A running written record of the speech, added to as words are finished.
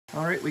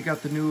Alright, we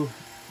got the new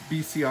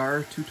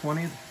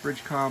BCR-220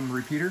 Bridgecom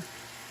repeater,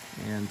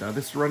 and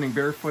this is running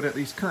barefoot at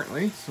least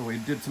currently, so we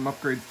did some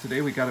upgrades today.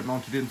 We got it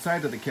mounted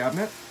inside of the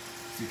cabinet.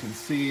 As you can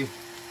see,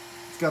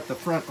 it's got the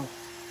front,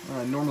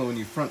 normally when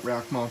you front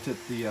rack mount it,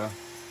 the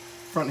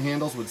front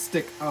handles would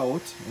stick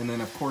out, and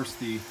then of course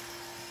the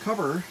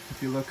cover, if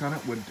you look on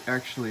it, would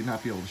actually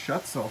not be able to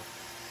shut, so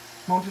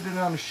mounted it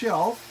on a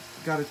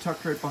shelf, got it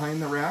tucked right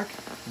behind the rack,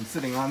 and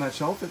sitting on that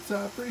shelf,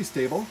 it's pretty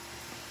stable.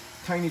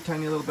 Tiny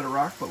little bit of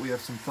rock, but we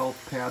have some felt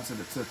pads that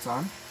it sits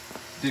on.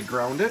 Did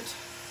ground it,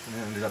 and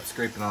then ended up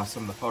scraping off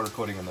some of the powder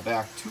coating on the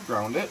back to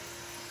ground it.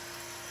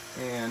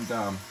 And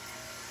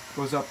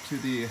goes up to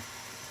the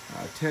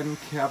 10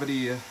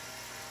 cavity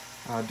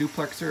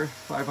duplexer,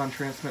 5 on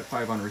transmit,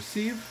 5 on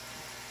receive.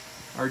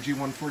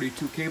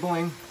 RG142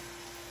 cabling,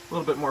 a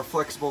little bit more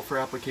flexible for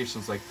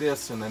applications like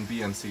this, and then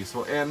BNC.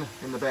 So N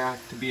in the back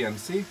to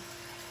BNC,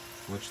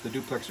 which the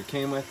duplexer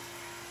came with.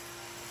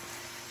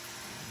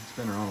 It's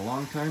been around a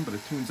long time, but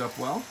it tunes up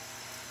well.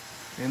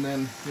 And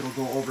then it'll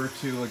go over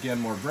to, again,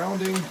 more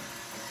grounding.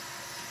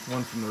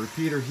 One from the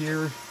repeater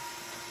here,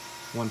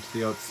 one to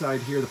the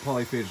outside here. The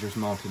polyphaser's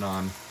mounted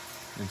on,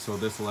 and so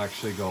this will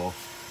actually go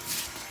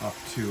up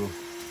to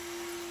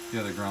the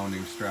other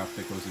grounding strap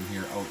that goes in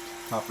here, out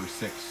copper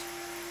 6,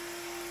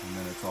 and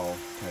then it's all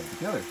tied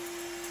together.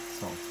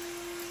 So,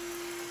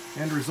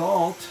 end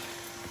result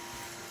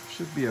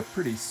should be a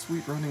pretty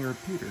sweet running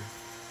repeater.